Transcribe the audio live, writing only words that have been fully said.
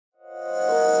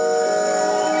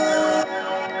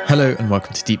Hello and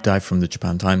welcome to Deep Dive from the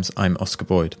Japan Times. I'm Oscar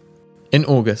Boyd. In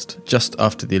August, just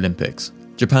after the Olympics,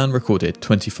 Japan recorded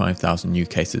 25,000 new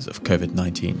cases of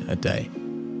COVID-19 a day.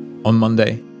 On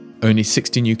Monday, only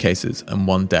 60 new cases and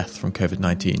 1 death from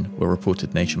COVID-19 were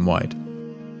reported nationwide.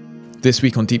 This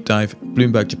week on Deep Dive,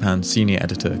 Bloomberg Japan senior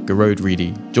editor Gearoid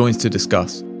Reedy joins to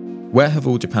discuss where have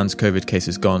all Japan's COVID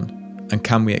cases gone and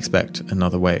can we expect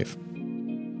another wave?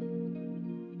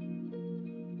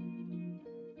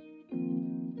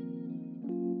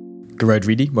 Gearoid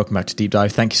Reedy, welcome back to Deep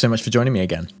Dive. Thank you so much for joining me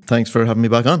again. Thanks for having me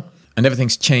back on. And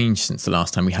everything's changed since the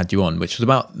last time we had you on, which was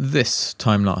about this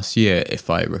time last year,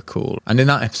 if I recall. And in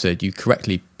that episode, you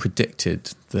correctly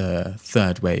predicted the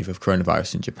third wave of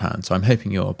coronavirus in Japan. So I'm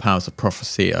hoping your powers of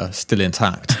prophecy are still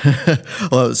intact.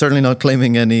 Well, certainly not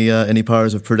claiming any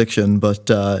powers of prediction, but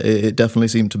it definitely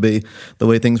seemed to be the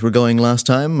way things were going last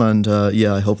time. And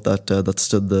I hope that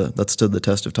stood the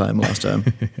test of time last time.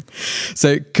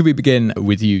 So could we begin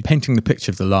with you painting the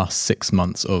picture of the last 6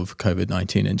 months of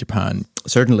COVID-19 in Japan?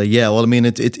 Certainly, yeah. Well, I mean,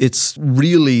 it's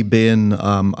really been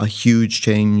a huge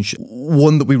change,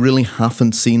 one that we really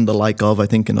haven't seen the like of, I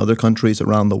think, in other countries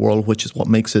around the world, which is what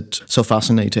makes it so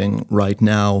fascinating right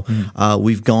now.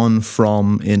 We've gone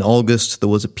from, in August, there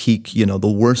was a peak, the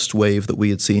worst wave that we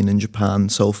had seen in Japan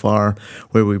so far,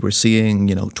 where we were seeing,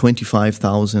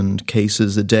 25,000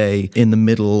 cases a day in the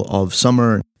middle of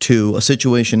summer, to a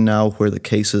situation now where the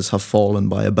cases have fallen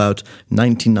by about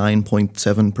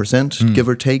 99.7%, give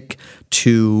or take,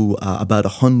 to about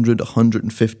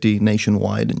 150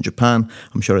 nationwide in Japan.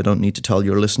 I'm sure I don't need to tell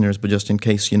your listeners, but just in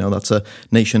case, that's a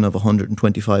nation of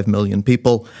 125 million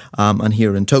people. And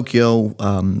here in Tokyo,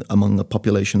 among a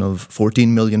population of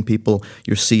 14 million people,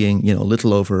 you're seeing, a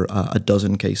little over a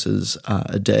dozen cases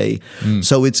a day.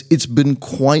 So it's been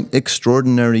quite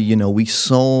extraordinary. We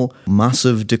saw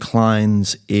massive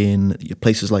declines in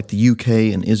places like the UK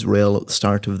and Israel at the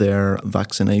start of their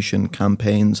vaccination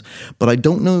campaigns. But I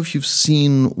don't know if you've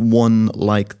seen one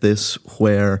like this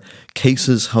where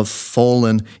cases have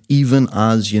fallen even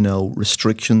as,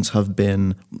 restrictions have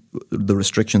been, the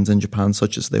restrictions in Japan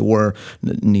such as they were,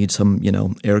 need some,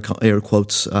 air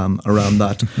quotes around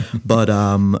that. But,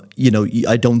 I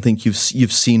don't think you've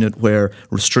seen it where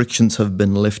restrictions have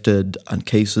been lifted and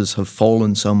cases have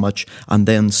fallen so much and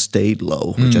then stayed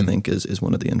low, which I think is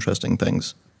one of the interesting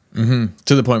things. Mm-hmm.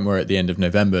 To the point where at the end of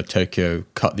November, Tokyo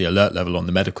cut the alert level on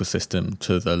the medical system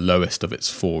to the lowest of its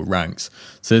 4 ranks.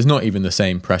 So there's not even the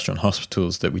same pressure on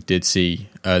hospitals that we did see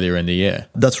earlier in the year.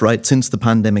 That's right. Since the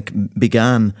pandemic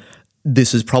began,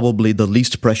 this is probably the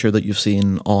least pressure that you've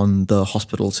seen on the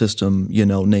hospital system,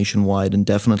 nationwide, and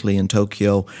definitely in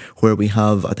Tokyo, where we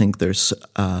have, I think there's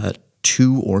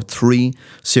 2 or 3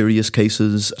 serious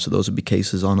cases. So those would be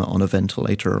cases on a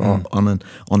ventilator or on an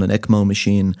ECMO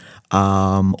machine.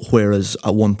 Whereas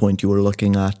at one point you were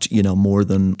looking at, more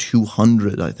than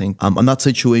 200, I think. And that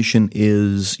situation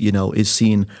is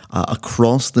seen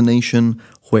across the nation,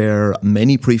 where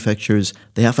many prefectures,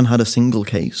 they haven't had a single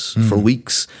case for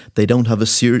weeks. They don't have a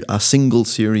single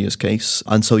serious case.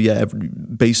 And so,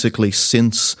 basically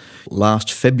since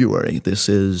last February, this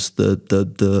is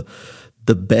the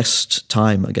best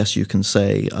time, I guess you can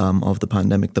say, of the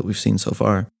pandemic that we've seen so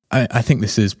far. I think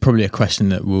this is probably a question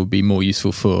that will be more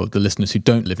useful for the listeners who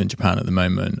don't live in Japan at the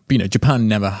moment. But, Japan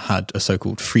never had a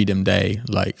so-called Freedom Day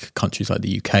like countries like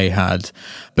the UK had,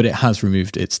 but it has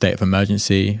removed its state of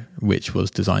emergency, which was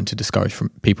designed to discourage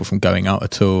people from going out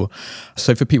at all.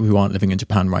 So for people who aren't living in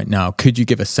Japan right now, could you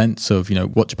give a sense of,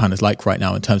 what Japan is like right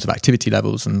now in terms of activity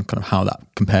levels and kind of how that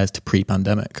compares to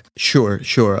pre-pandemic? Sure.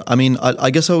 I mean,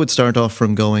 I guess I would start off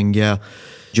from going,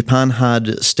 Japan had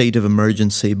a state of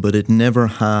emergency, but it never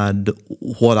had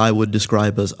what I would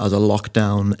describe as a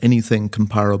lockdown, anything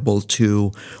comparable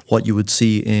to what you would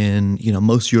see in,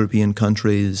 most European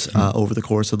countries over the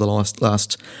course of the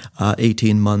last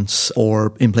 18 months,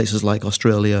 or in places like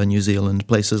Australia and New Zealand,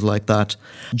 places like that.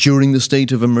 During the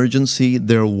state of emergency,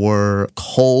 there were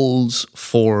calls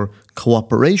for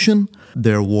cooperation.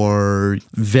 There were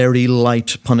very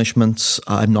light punishments.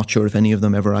 I'm not sure if any of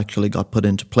them ever actually got put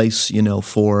into place,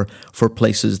 for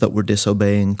places that were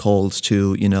disobeying calls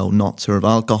to, not serve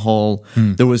alcohol.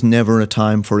 There was never a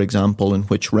time, for example, in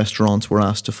which restaurants were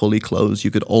asked to fully close.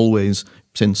 You could always,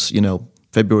 since,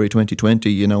 February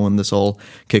 2020, when this all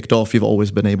kicked off, you've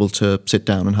always been able to sit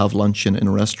down and have lunch in a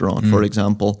restaurant, for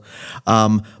example.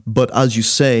 But as you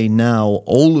say, now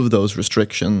all of those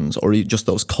restrictions, or just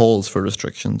those calls for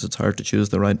restrictions, it's hard to choose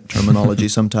the right terminology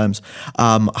sometimes,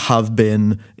 have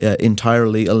been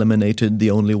entirely eliminated.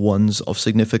 The only ones of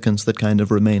significance that kind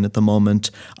of remain at the moment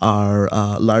are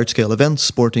large-scale events,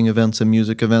 sporting events and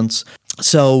music events.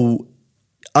 So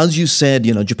as you said,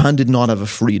 Japan did not have a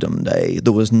freedom day.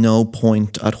 There was no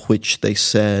point at which they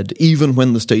said, even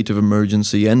when the state of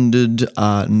emergency ended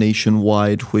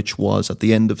nationwide, which was at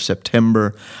the end of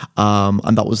September,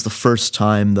 and that was the first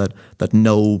time that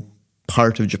no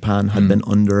part of Japan had been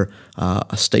under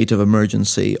a state of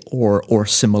emergency or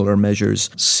similar measures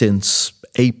since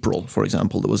April, for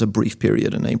example. There was a brief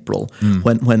period in April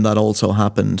when that also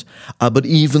happened. But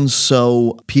even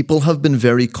so, people have been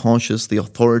very cautious. The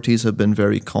authorities have been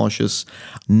very cautious,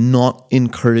 not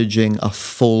encouraging a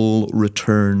full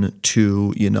return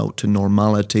to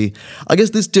normality. I guess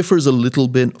this differs a little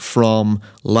bit from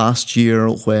last year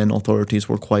when authorities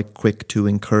were quite quick to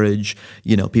encourage,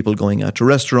 people going out to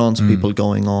restaurants, people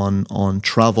going on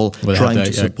travel, trying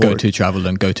to support go to travel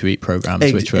and go to eat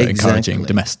programs, which were encouraging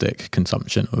domestic consumption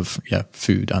of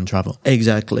food and travel.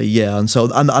 Exactly, yeah. And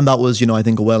so and that was, I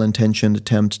think, a well-intentioned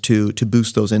attempt to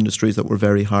boost those industries that were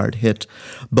very hard hit.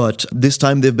 But this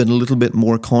time they've been a little bit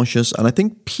more cautious, and I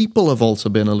think people have also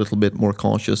been a little bit more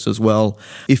cautious as well.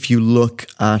 If you look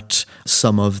at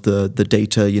some of the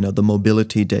data, the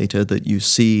mobility data that you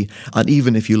see, and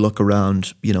even if you look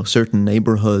around, certain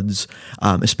neighborhoods,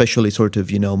 especially sort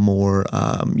of, more,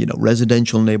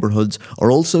 residential neighborhoods,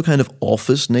 or also kind of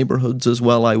office neighborhoods as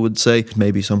well, I would say.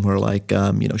 Maybe somewhere like,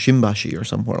 Shimbashi or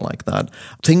somewhere like that.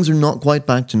 Things are not quite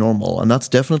back to normal. And that's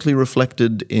definitely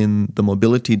reflected in the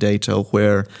mobility data,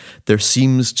 where there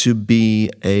seems to be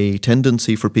a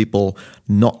tendency for people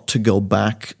not to go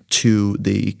back to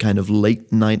the kind of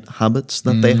late night habits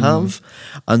that they have.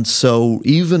 And so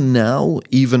even now,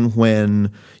 even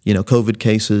when, COVID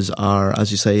cases are,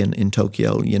 as you say, in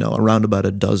Tokyo, around about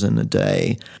a dozen a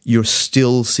day, you're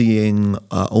still seeing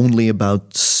only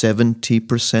about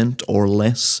 70% or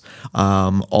less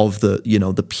of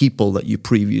the people that you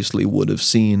previously would have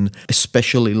seen,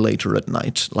 especially later at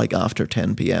night, like after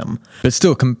 10 p.m. But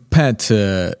still, compared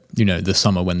to, the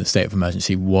summer when the state of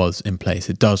emergency was in place,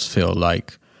 it does feel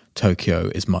like Tokyo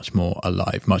is much more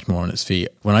alive, much more on its feet.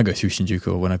 When I go through Shinjuku,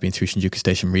 or when I've been through Shinjuku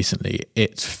Station recently,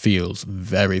 it feels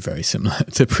very, very similar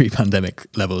to pre-pandemic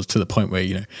levels, to the point where,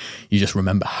 you just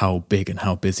remember how big and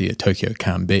how busy Tokyo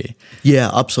can be.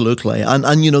 Yeah, absolutely. And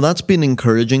that's been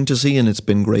encouraging to see, and it's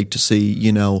been great to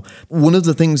see. One of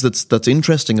the things that's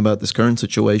interesting about this current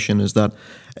situation is that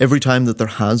every time that there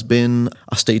has been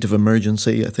a state of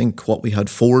emergency, I think we had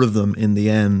 4 of them in the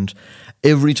end,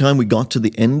 every time we got to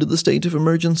the end of the state of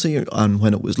emergency, and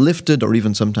when it was lifted, or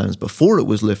even sometimes before it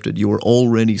was lifted, you were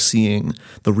already seeing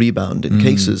the rebound in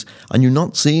cases. And you're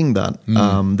not seeing that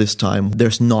this time.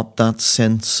 There's not that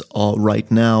sense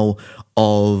right now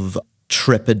of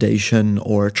trepidation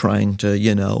or trying to,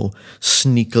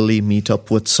 sneakily meet up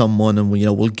with someone and,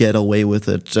 we'll get away with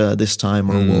it this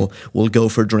time, or we'll go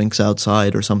for drinks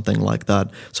outside or something like that.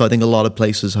 So I think a lot of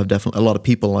places have a lot of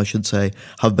people, I should say,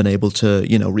 have been able to,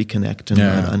 reconnect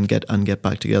and get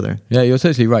back together. Yeah, you're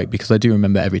totally right, because I do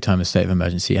remember every time a state of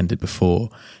emergency ended before,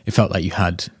 it felt like you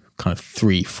had kind of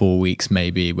 3-4 weeks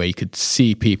maybe where you could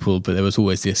see people, but there was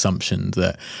always the assumption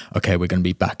that, okay, we're going to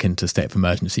be back into state of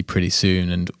emergency pretty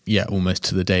soon. And almost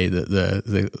to the day that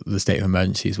the state of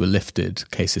emergencies were lifted,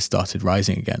 cases started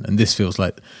rising again. And this feels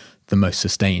like the most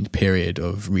sustained period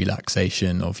of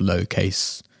relaxation, of low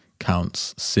case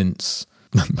counts since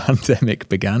the pandemic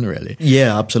began, really.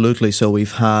 Yeah, absolutely. So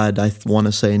we've had, I want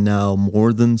to say now,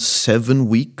 more than 7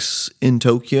 weeks in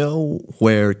Tokyo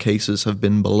where cases have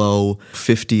been below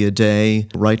 50 a day.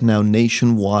 Right now,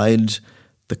 nationwide,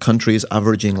 the country is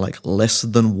averaging like less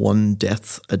than 1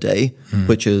 death a day,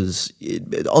 which is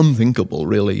unthinkable,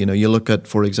 really. You look at,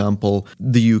 for example,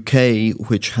 the UK,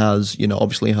 which has,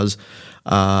 obviously has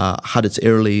had its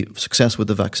early success with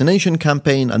the vaccination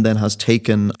campaign, and then has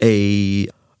taken a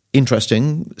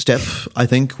interesting step, I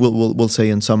think we'll say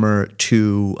in summer,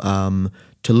 to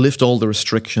lift all the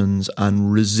restrictions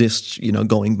and resist,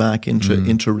 going back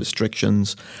into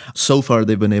restrictions. So far,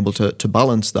 they've been able to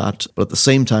balance that, but at the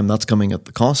same time, that's coming at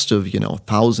the cost of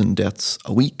 1,000 deaths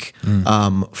a week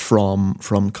from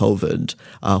COVID.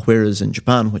 Whereas in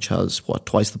Japan, which has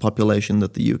twice the population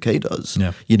that the UK does,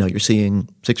 you're seeing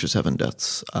 6 or 7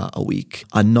 deaths a week.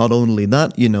 And not only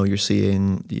that, you're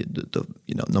seeing the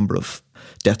number of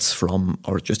deaths from,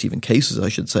 or just even cases, I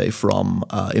should say, from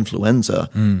influenza.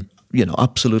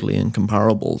 Absolutely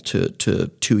incomparable to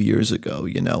 2 years ago.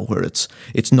 Where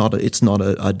it's not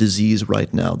a disease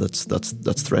right now that's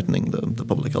threatening the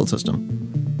public health system.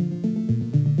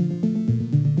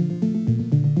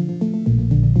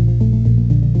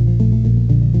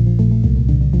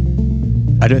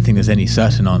 I don't think there's any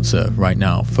certain answer right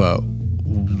now for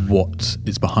what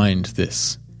is behind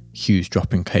this huge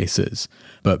drop in cases.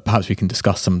 But perhaps we can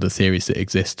discuss some of the theories that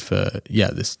exist for,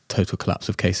 this total collapse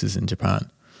of cases in Japan.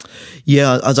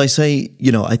 Yeah, as I say,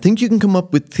 I think you can come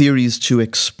up with theories to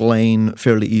explain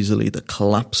fairly easily the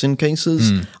collapse in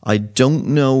cases. I don't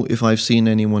know if I've seen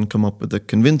anyone come up with a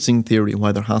convincing theory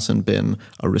why there hasn't been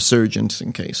a resurgence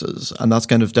in cases. And that's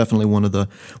kind of definitely one of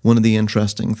the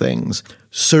interesting things.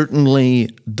 Certainly,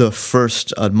 the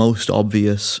first and most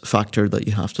obvious factor that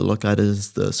you have to look at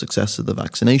is the success of the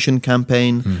vaccination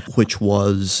campaign, which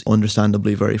was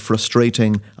understandably very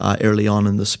frustrating early on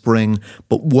in the spring.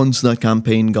 But once that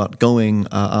campaign got going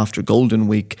after Golden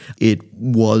Week, it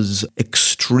was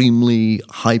extremely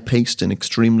high-paced and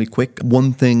extremely quick.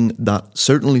 One thing that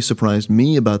certainly surprised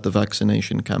me about the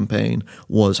vaccination campaign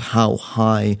was how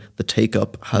high the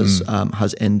take-up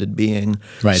has ended being.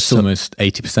 Right, it's almost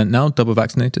 80% now, double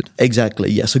vaccinated?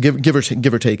 Exactly, yeah. So give or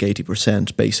take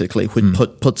 80%, basically, which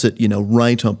puts it,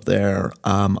 right up there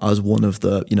as one of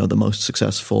the, the most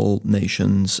successful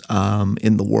nations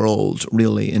in the world,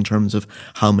 really, in terms of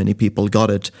how many people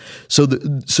got it. So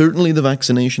certainly the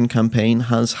vaccination campaign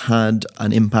has had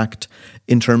an impact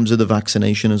in terms of the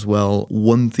vaccination as well.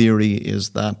 One theory is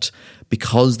that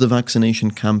because the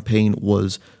vaccination campaign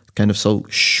was kind of so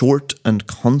short and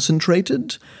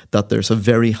concentrated, that there's a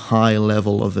very high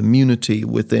level of immunity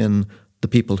within the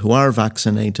people who are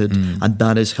vaccinated, and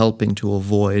that is helping to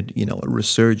avoid, a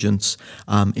resurgence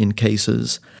in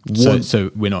cases.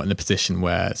 So we're not in a position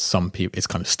where some people, it's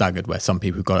kind of staggered, where some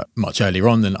people who got it much earlier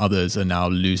on than others are now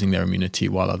losing their immunity,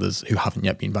 while others who haven't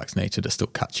yet been vaccinated are still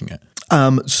catching it.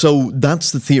 So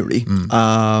that's the theory.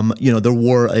 There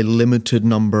were a limited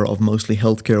number of mostly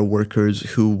healthcare workers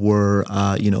who were,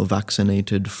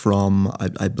 vaccinated from,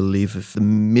 I believe, the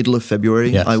middle of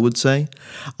February, yes. I would say.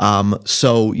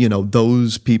 So,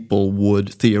 those people would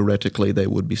theoretically, they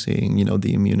would be seeing,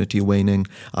 the immunity waning.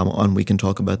 And we can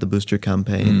talk about the booster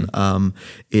campaign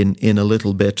in a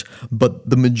little bit. But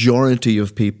the majority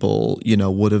of people,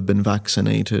 would have been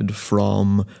vaccinated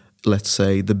from, let's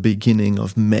say, the beginning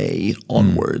of May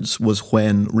onwards was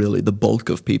when really the bulk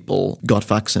of people got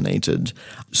vaccinated.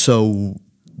 So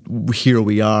here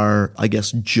we are, I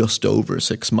guess, just over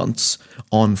 6 months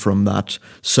on from that.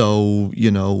 So,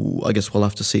 I guess we'll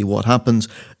have to see what happens.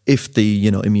 If the,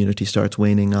 immunity starts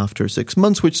waning after 6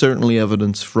 months, which certainly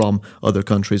evidence from other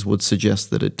countries would suggest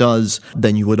that it does,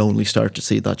 then you would only start to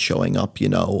see that showing up,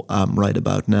 right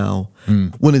about now.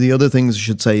 One of the other things I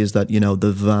should say is that,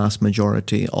 the vast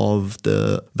majority of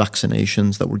the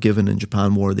vaccinations that were given in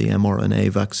Japan were the mRNA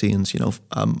vaccines,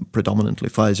 predominantly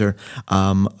Pfizer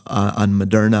and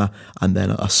Moderna, and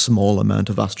then a small amount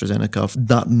of AstraZeneca.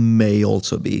 That may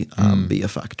also be a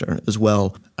factor as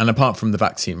well. And apart from the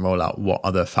vaccine rollout, what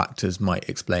other factors might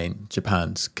explain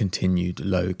Japan's continued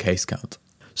low case count?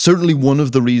 Certainly one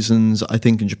of the reasons I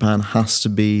think in Japan has to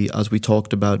be, as we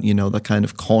talked about, that kind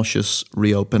of cautious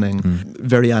reopening.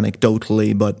 Very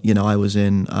anecdotally, but, I was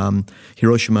in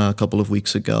Hiroshima a couple of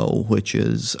weeks ago, which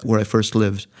is where I first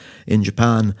lived in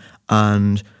Japan,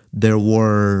 and there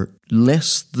were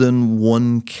less than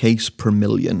 1 case per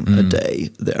million a day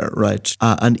there, right?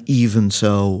 And even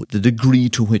so, the degree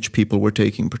to which people were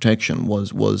taking protection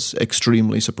was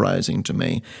extremely surprising to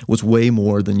me. It was way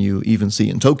more than you even see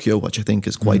in Tokyo, which I think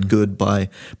is quite good by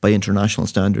international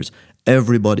standards.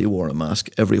 Everybody wore a mask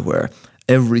everywhere.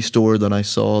 Every store that I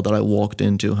saw, that I walked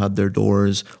into, had their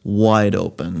doors wide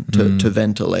open to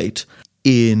ventilate.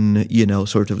 In,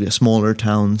 sort of the smaller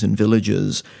towns and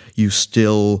villages, you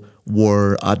still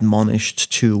were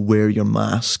admonished to wear your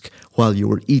mask while you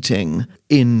were eating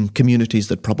in communities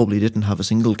that probably didn't have a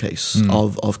single case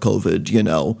of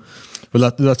COVID,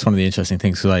 Well, that's one of the interesting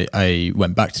things, because I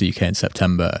went back to the UK in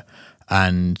September,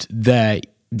 and there,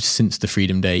 since the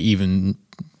Freedom Day, even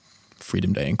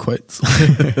Freedom Day in quotes,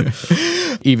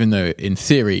 even though in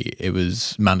theory it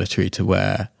was mandatory to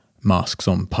wear masks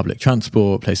on public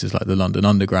transport, places like the London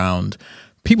Underground,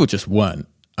 people just weren't.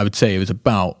 I would say it was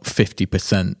about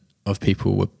 50% of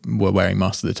people were wearing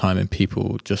masks at the time, and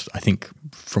people just, I think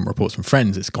from reports from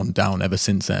friends, it's gone down ever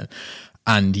since then.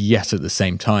 And yet at the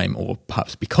same time, or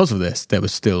perhaps because of this, there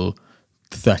was still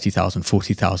 30,000,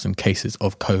 40,000 cases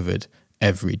of COVID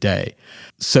every day.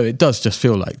 So it does just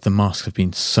feel like the masks have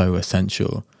been so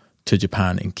essential to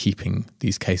Japan in keeping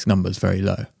these case numbers very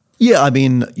low. Yeah, I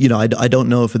mean, I don't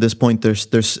know if at this point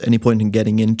there's any point in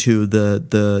getting into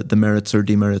the merits or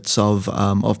demerits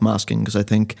of masking, because I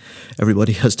think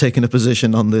everybody has taken a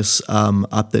position on this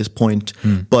at this point.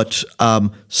 But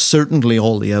certainly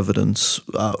all the evidence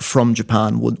from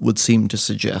Japan would seem to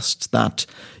suggest that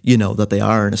that they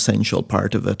are an essential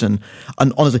part of it. And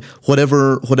honestly,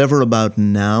 whatever about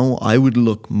now, I would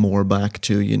look more back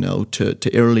to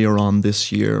to earlier on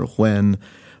this year, when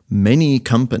many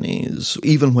companies,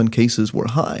 even when cases were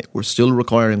high, were still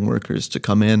requiring workers to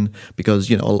come in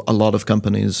because, a lot of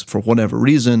companies, for whatever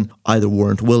reason, either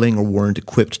weren't willing or weren't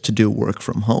equipped to do work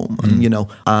from home.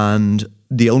 And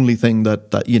the only thing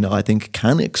that I think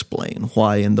can explain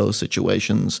why in those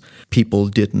situations people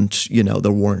didn't,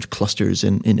 there weren't clusters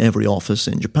in every office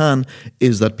in Japan,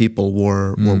 is that people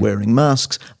were wearing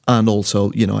masks. And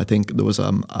also, I think there was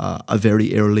a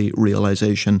very early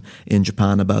realization in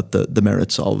Japan about the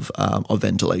merits of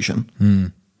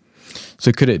ventilation.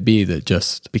 So could it be that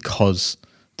just because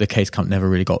the case count never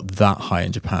really got that high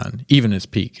in Japan, even at its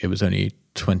peak, it was only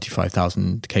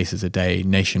 25,000 cases a day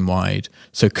nationwide.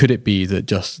 So could it be that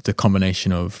just the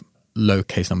combination of low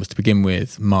case numbers to begin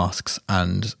with, masks,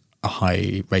 and a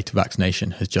high rate of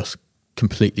vaccination has just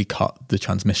completely cut the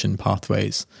transmission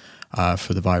pathways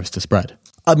for the virus to spread?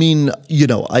 I mean,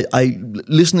 I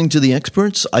listening to the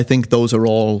experts, I think those are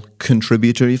all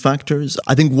contributory factors.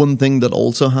 I think one thing that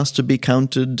also has to be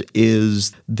counted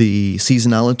is the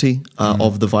seasonality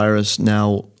of the virus.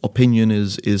 Now, opinion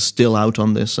is still out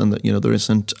on this, and that there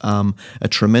isn't a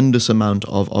tremendous amount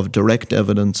of direct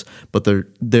evidence, but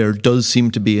there does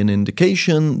seem to be an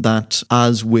indication that,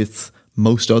 as with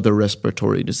most other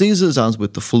respiratory diseases, as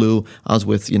with the flu, as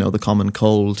with the common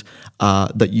cold,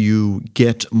 that you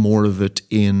get more of it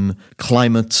in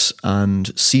climates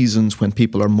and seasons when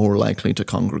people are more likely to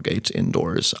congregate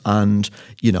indoors. And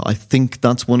I think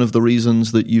that's one of the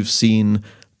reasons that you've seen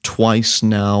twice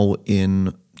now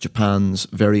in Japan's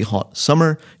very hot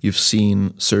summer, you've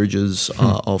seen surges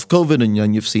of COVID,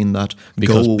 and you've seen that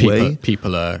because go away.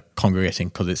 People are congregating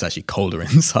because it's actually colder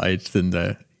inside than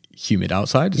the humid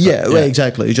outside.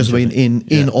 Exactly. Just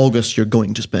in August, you're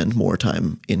going to spend more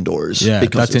time indoors. Yeah,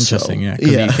 that's interesting. Because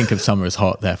you think of summer as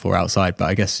hot, therefore outside, but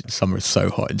I guess summer is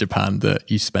so hot in Japan that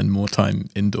you spend more time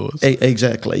indoors.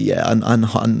 Exactly. Yeah, and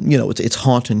it's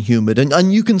hot and humid,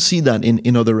 and you can see that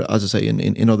in other, as I say,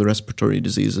 in other respiratory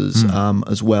diseases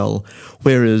as well.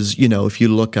 Whereas if you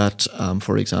look at,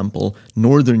 for example,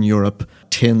 Northern Europe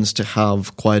tends to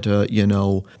have quite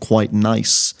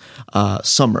nice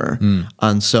summer,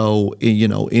 and so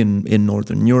in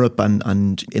Northern Europe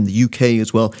and in the UK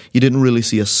as well, you didn't really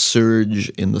see a surge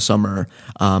in the summer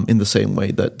in the same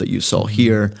way that you saw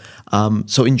here.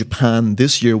 So in Japan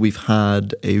this year, we've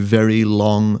had a very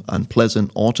long and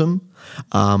pleasant autumn.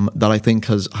 That I think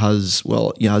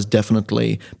has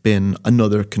definitely been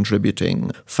another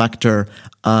contributing factor.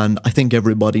 And I think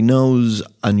everybody knows,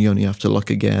 and you only have to look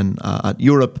again at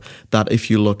Europe, that if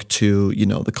you look to,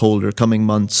 the colder coming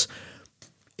months,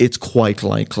 it's quite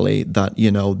likely that,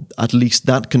 at least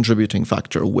that contributing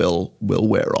factor will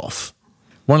wear off.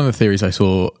 One of the theories I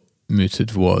saw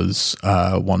mooted was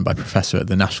one by a professor at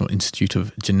the National Institute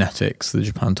of Genetics. The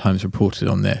Japan Times reported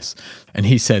on this, and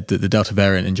he said that the Delta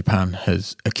variant in Japan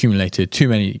has accumulated too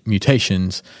many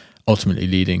mutations, ultimately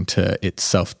leading to its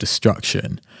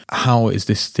self-destruction. How is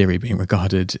this theory being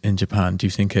regarded in Japan? Do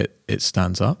you think it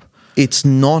stands up? It's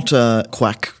not a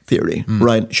quack theory,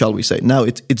 right, shall we say. Now,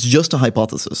 it's just a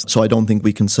hypothesis, so I don't think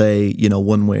we can say,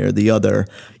 one way or the other.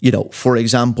 For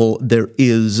example, there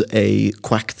is a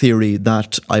quack theory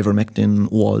that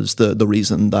ivermectin was the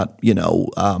reason that,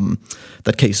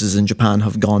 that cases in Japan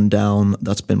have gone down.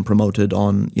 That's been promoted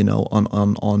on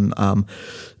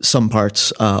some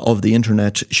parts of the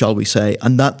internet, shall we say.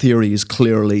 And that theory is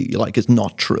clearly, it's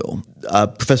not true.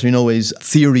 Professor Inoue's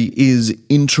theory is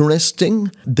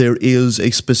interesting. There is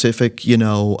a specific,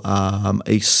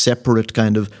 a separate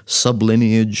kind of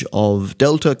sublineage of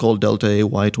Delta called Delta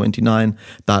AY29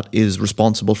 that is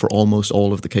responsible for almost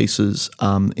all of the cases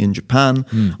in Japan.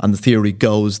 And the theory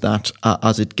goes that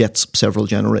as it gets several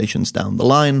generations down the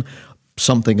line,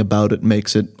 something about it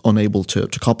makes it unable to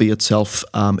copy itself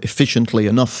efficiently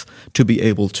enough to be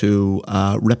able to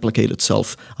replicate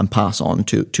itself and pass on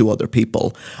to other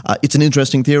people. It's an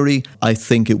interesting theory. I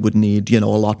think it would need, a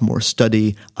lot more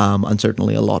study and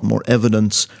certainly a lot more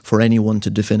evidence for anyone to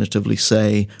definitively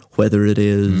say whether it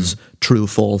is true,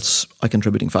 false, a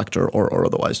contributing factor, or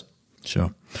otherwise.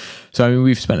 Sure. So, I mean,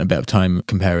 we've spent a bit of time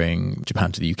comparing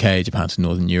Japan to the UK, Japan to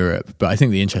Northern Europe, but I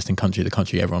think the interesting country, the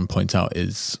country everyone points out,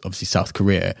 is obviously South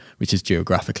Korea, which is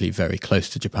geographically very close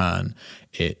to Japan.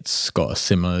 It's got a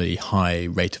similarly high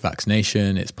rate of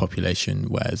vaccination. Its population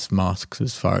wears masks,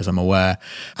 as far as I'm aware,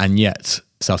 and yet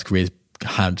South Korea's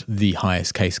had the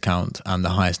highest case count and the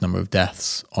highest number of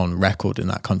deaths on record in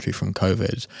that country from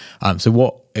COVID. So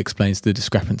what explains the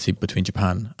discrepancy between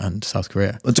Japan and South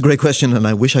Korea? It's a great question, and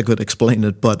I wish I could explain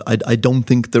it, but I don't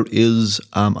think there is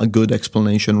a good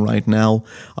explanation right now.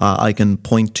 I can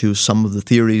point to some of the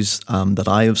theories that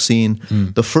I have seen.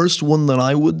 The first one that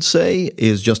I would say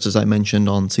is, just as I mentioned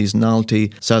on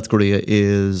seasonality, South Korea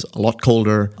is a lot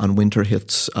colder and winter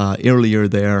hits earlier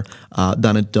there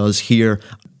than it does here.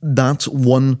 That's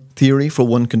one theory for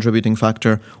one contributing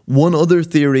factor. One other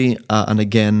theory, and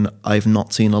again, I've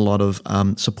not seen a lot of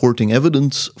supporting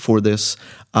evidence for this,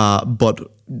 but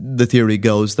the theory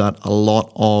goes that a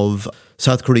lot of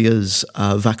South Korea's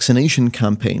vaccination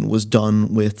campaign was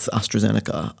done with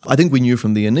AstraZeneca. I think we knew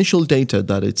from the initial data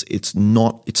that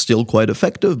it's still quite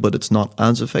effective, but it's not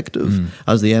as effective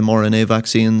as the mRNA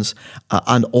vaccines,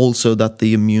 and also that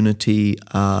the immunity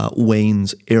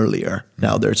wanes earlier.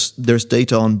 Now, there's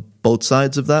data on both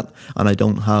sides of that, and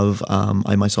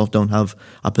I myself don't have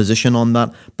a position on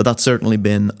that, but that's certainly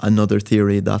been another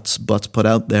theory that's put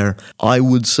out there. I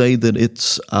would say that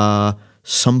it's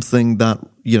something that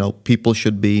people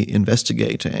should be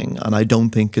investigating, and I don't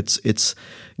think it's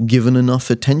given enough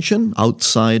attention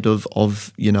outside of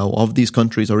these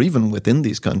countries, or even within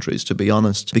these countries, to be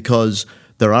honest, because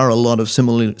there are a lot of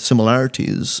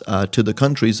similarities to the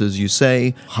countries, as you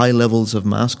say, high levels of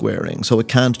mask wearing. So it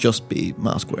can't just be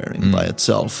mask wearing by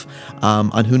itself.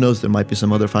 And who knows, there might be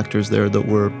some other factors there that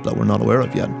we're not aware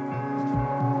of yet.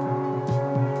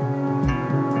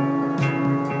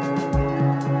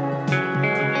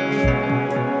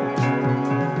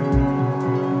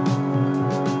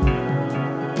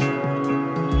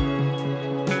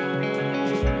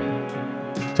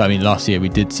 So, I mean, last year we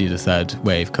did see the third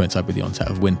wave coincide with the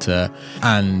onset of winter,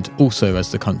 and also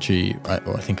as the country,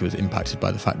 or I think it was impacted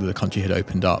by the fact that the country had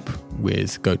opened up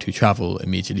with go-to travel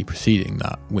immediately preceding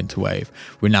that winter wave.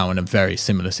 We're now in a very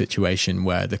similar situation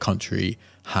where the country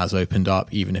has opened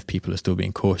up, even if people are still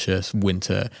being cautious.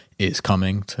 Winter is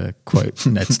coming, to quote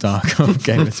Ned Stark on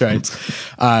Game of Thrones.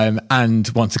 And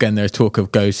once again, there's talk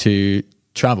of go-to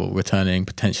travel returning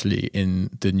potentially in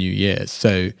the new year.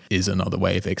 So is another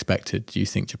wave expected? Do you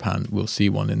think Japan will see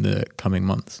one in the coming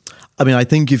months? I mean, I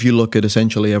think if you look at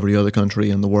essentially every other country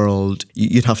in the world,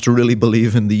 you'd have to really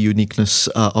believe in the uniqueness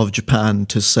of Japan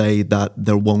to say that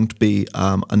there won't be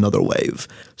another wave.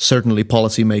 Certainly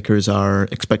policymakers are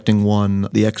expecting one,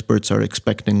 the experts are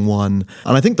expecting one,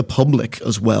 and I think the public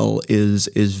as well is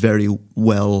very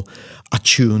well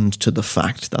attuned to the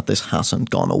fact that this hasn't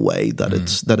gone away, that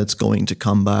it's going to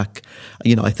come back.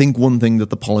 I think one thing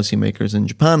that the policymakers in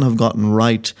Japan have gotten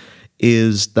right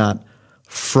is that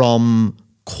from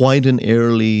quite an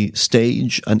early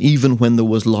stage, and even when there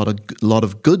was a lot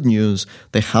of good news,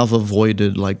 they have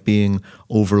avoided being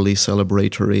overly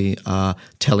celebratory,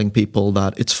 telling people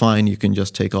that it's fine, you can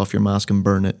just take off your mask and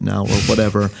burn it now or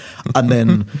whatever, and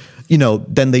then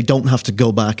then they don't have to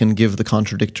go back and give the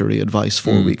contradictory advice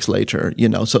 4 weeks later.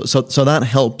 So that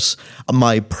helps.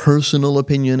 My personal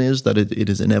opinion is that it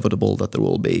is inevitable that there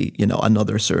will be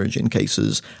another surge in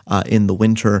cases in the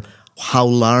winter. How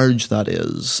large that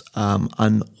is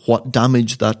and what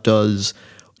damage that does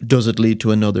it lead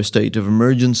to another state of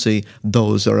emergency?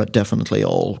 Those are definitely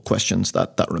all questions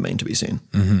that remain to be seen.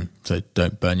 Mm-hmm. So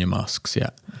don't burn your masks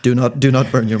yet. Do not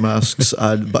burn your masks.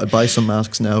 Buy some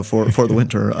masks now for the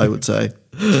winter, I would say.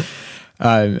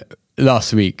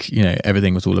 Last week,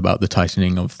 everything was all about the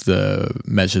tightening of the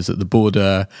measures at the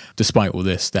border. Despite all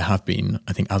this, there have been,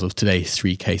 I think as of today,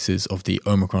 3 cases of the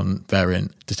Omicron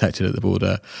variant detected at the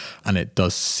border. And it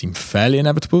does seem fairly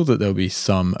inevitable that there'll be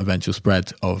some eventual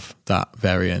spread of that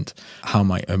variant. How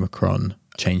might Omicron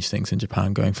change things in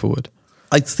Japan going forward?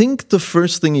 I think the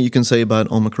first thing you can say about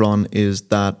Omicron is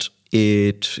that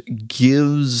it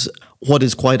gives what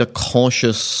is quite a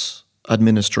cautious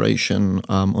administration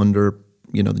under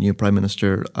the new Prime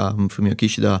Minister, Fumio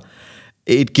Kishida,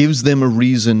 it gives them a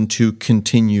reason to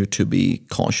continue to be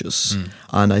cautious.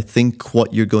 And I think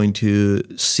what you're going to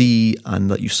see,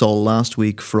 and that you saw last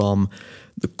week from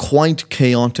the quite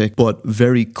chaotic but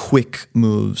very quick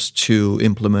moves to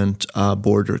implement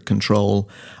border control,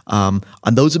 and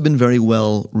those have been very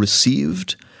well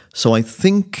received. So I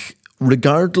think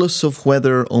regardless of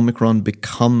whether Omicron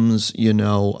becomes,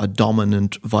 a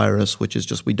dominant virus, which is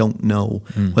just we don't know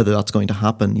whether that's going to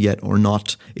happen yet or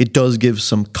not, it does give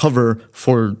some cover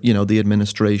for, the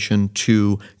administration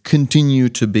to continue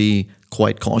to be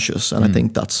quite cautious. And I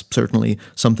think that's certainly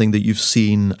something that you've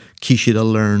seen Kishida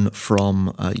learn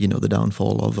from, the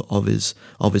downfall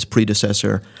of his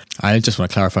predecessor. I just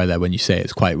want to clarify that when you say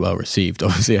it's quite well received.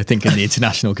 Obviously, I think in the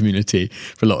international community,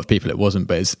 for a lot of people it wasn't,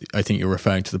 but I think you're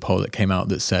referring to the poll that came out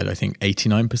that said, I think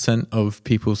 89% of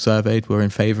people surveyed were in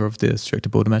favour of the stricter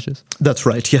border measures. That's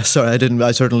right. Yes, sorry,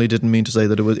 I certainly didn't mean to say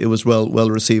that it was well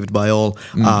received by all.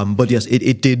 But yes,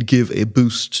 it did give a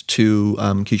boost to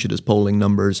Kishida's polling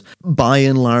numbers. By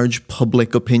and large,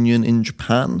 public opinion in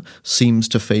Japan seems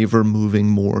to favour moving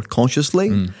more cautiously.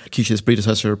 Kishida's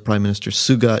predecessor, Prime Minister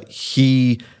Suga,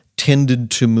 he tended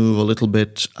to move a little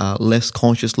bit less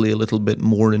cautiously, a little bit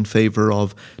more in favour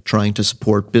of trying to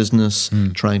support business,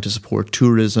 trying to support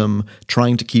tourism,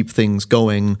 trying to keep things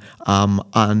going.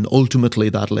 And ultimately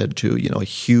that led to, a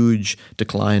huge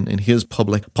decline in his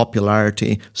public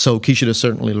popularity. So Kishida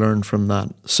certainly learned from that.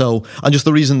 So, and just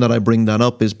the reason that I bring that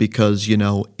up is because,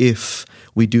 if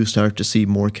we do start to see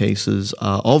more cases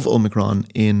of Omicron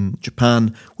in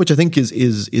Japan, which I think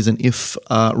is an if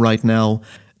right now,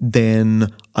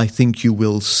 then I think you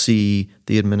will see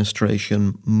the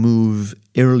administration move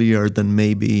earlier than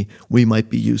maybe we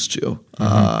might be used to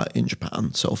in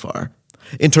Japan so far.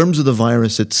 In terms of the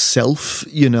virus itself,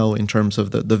 in terms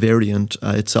of the variant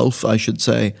itself, I should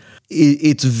say,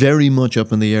 it's very much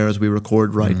up in the air as we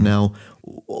record right now,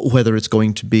 whether it's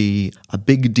going to be a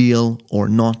big deal or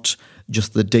not.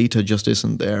 Just the data just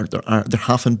isn't there. There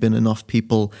haven't been enough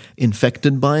people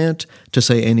infected by it to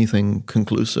say anything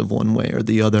conclusive one way or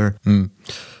the other.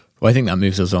 Well, I think that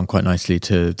moves us on quite nicely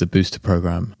to the booster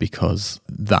program, because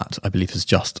that, I believe, has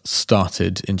just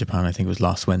started in Japan. I think it was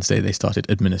last Wednesday they started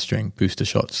administering booster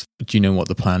shots. Do you know what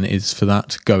the plan is for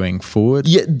that going forward?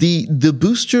 Yeah, the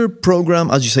booster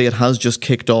program, as you say, it has just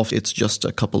kicked off. It's just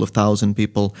a couple of thousand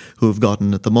people who have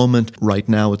gotten at the moment. Right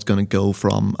now, it's going to go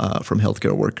from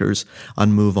healthcare workers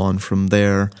and move on from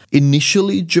there.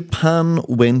 Initially, Japan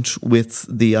went with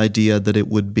the idea that it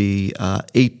would be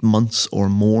 8 months or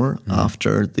more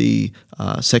after the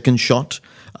second shot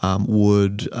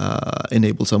would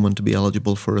enable someone to be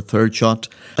eligible for a third shot.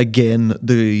 Again,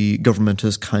 the government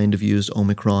has kind of used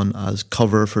Omicron as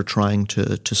cover for trying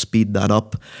to speed that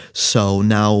up. So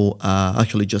now,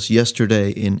 actually just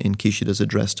yesterday in Kishida's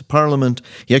address to Parliament,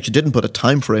 he actually didn't put a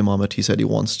time frame on it. He said he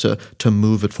wants to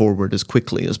move it forward as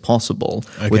quickly as possible.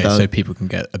 Okay, so people can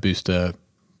get a booster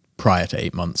prior to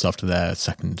 8 months after their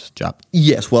second jab.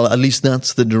 Yes, well, at least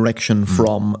that's the direction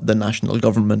from the national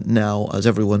government now, as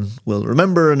everyone will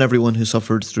remember, and everyone who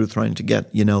suffered through trying to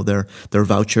get, their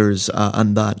vouchers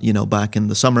and that, back in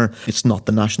the summer. It's not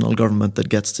the national government that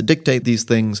gets to dictate these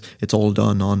things. It's all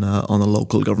done on a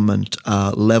local government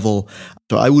level.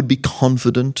 So I would be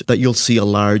confident that you'll see a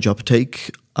large uptake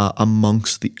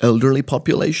amongst the elderly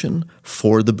population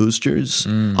for the boosters.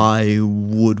 I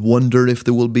would wonder if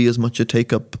there will be as much a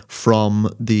take-up from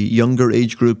the younger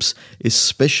age groups,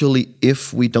 especially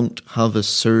if we don't have a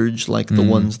surge like the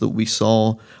ones that we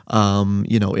saw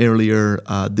earlier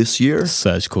this year.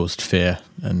 Surge caused fear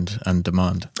and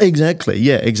demand. Exactly,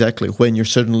 yeah, exactly. When you're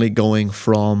suddenly going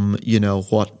from,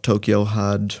 what Tokyo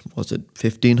had, was it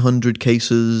 1,500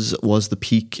 cases was the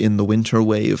peak in the winter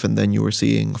wave, and then you were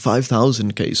seeing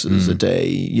 5,000 cases a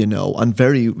day, and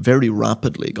very, very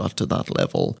rapidly got to that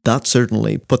level. That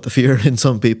certainly put the fear in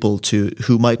some people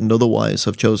who mightn't otherwise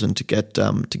have chosen to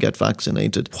get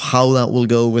vaccinated. How that will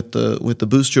go with the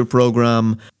booster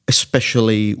program,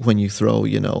 especially when you throw,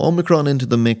 Omicron into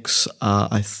the mix,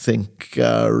 I think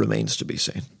remains to be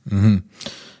seen.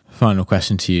 Final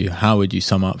question to you. How would you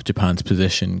sum up Japan's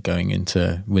position going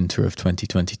into winter of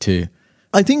 2022?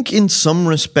 I think in some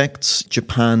respects,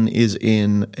 Japan is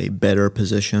in a better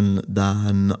position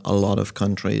than a lot of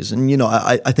countries. And,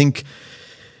 I think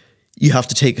you have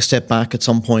to take a step back at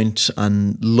some point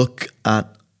and look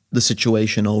at the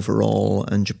situation overall.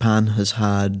 And Japan has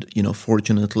had,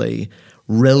 fortunately,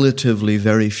 relatively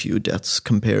very few deaths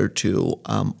compared to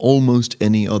almost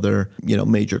any other,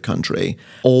 major country,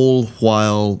 all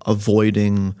while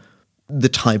avoiding the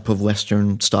type of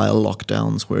Western-style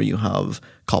lockdowns where you have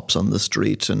cops on the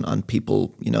street and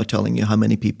people, telling you how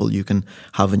many people you can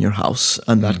have in your house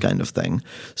and that kind of thing.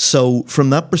 So from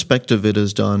that perspective, it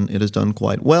has done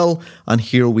quite well. And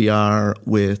here we are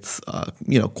with,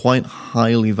 quite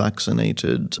highly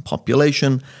vaccinated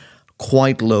population,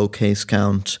 quite low case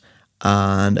count,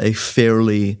 and a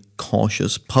fairly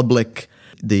cautious public.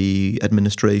 The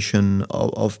administration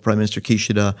of Prime Minister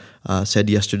Kishida said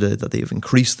yesterday that they have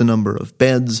increased the number of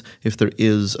beds if there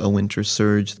is a winter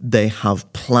surge. They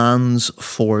have plans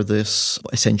for this,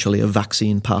 essentially a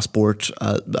vaccine passport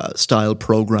style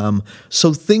program.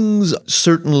 So things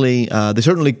certainly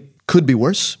could be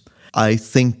worse. I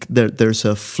think there's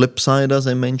a flip side, as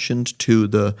I mentioned, to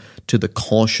the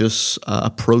cautious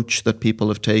approach that people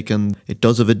have taken. It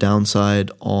does have a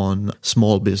downside on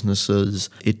small businesses.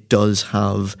 It does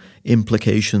have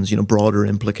implications, broader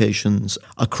implications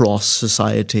across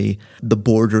society. The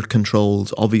border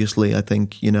controls, obviously, I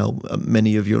think,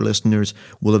 many of your listeners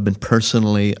will have been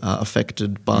personally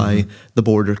affected by the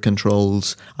border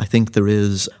controls. I think there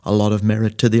is a lot of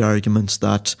merit to the arguments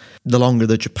that the longer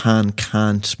that Japan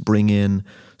can't bring in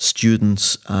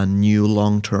students and new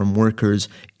long-term workers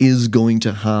is going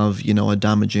to have, a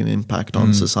damaging impact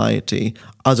on society.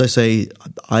 As I say,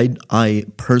 I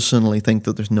personally think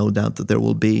that there's no doubt that there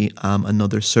will be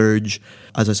another surge.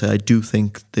 As I say, I do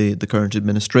think the current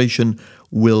administration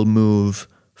will move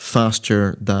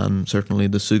faster than certainly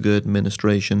the Suga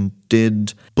administration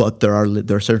did, but there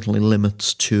are certainly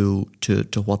limits to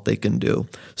what they can do.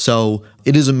 So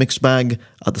it is a mixed bag.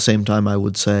 At the same time, I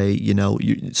would say,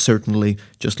 certainly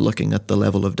just looking at the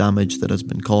level of damage that has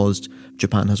been caused,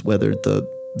 Japan has weathered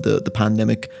the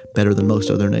pandemic better than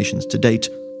most other nations to date.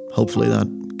 Hopefully that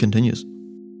continues.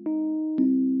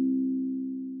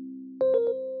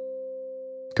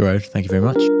 Gerold, thank you very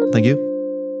much. Thank you.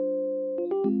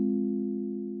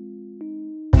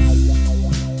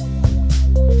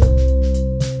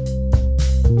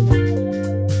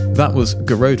 That was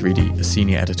Gerold Riedy, a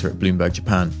senior editor at Bloomberg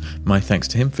Japan. My thanks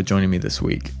to him for joining me this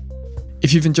week.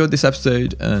 If you've enjoyed this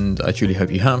episode, and I truly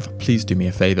hope you have, please do me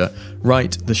a favour,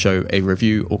 write the show a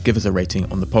review or give us a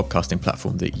rating on the podcasting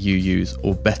platform that you use,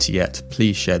 or better yet,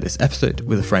 please share this episode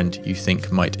with a friend you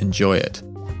think might enjoy it.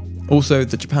 Also,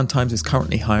 the Japan Times is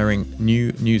currently hiring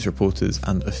new news reporters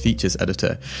and a features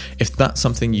editor. If that's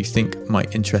something you think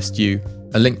might interest you,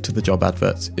 a link to the job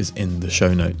adverts is in the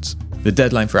show notes. The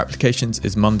deadline for applications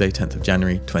is Monday, 10th of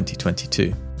January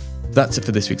 2022. That's it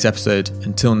for this week's episode.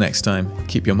 Until next time,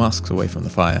 keep your masks away from the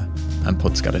fire, and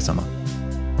Podskare-sama.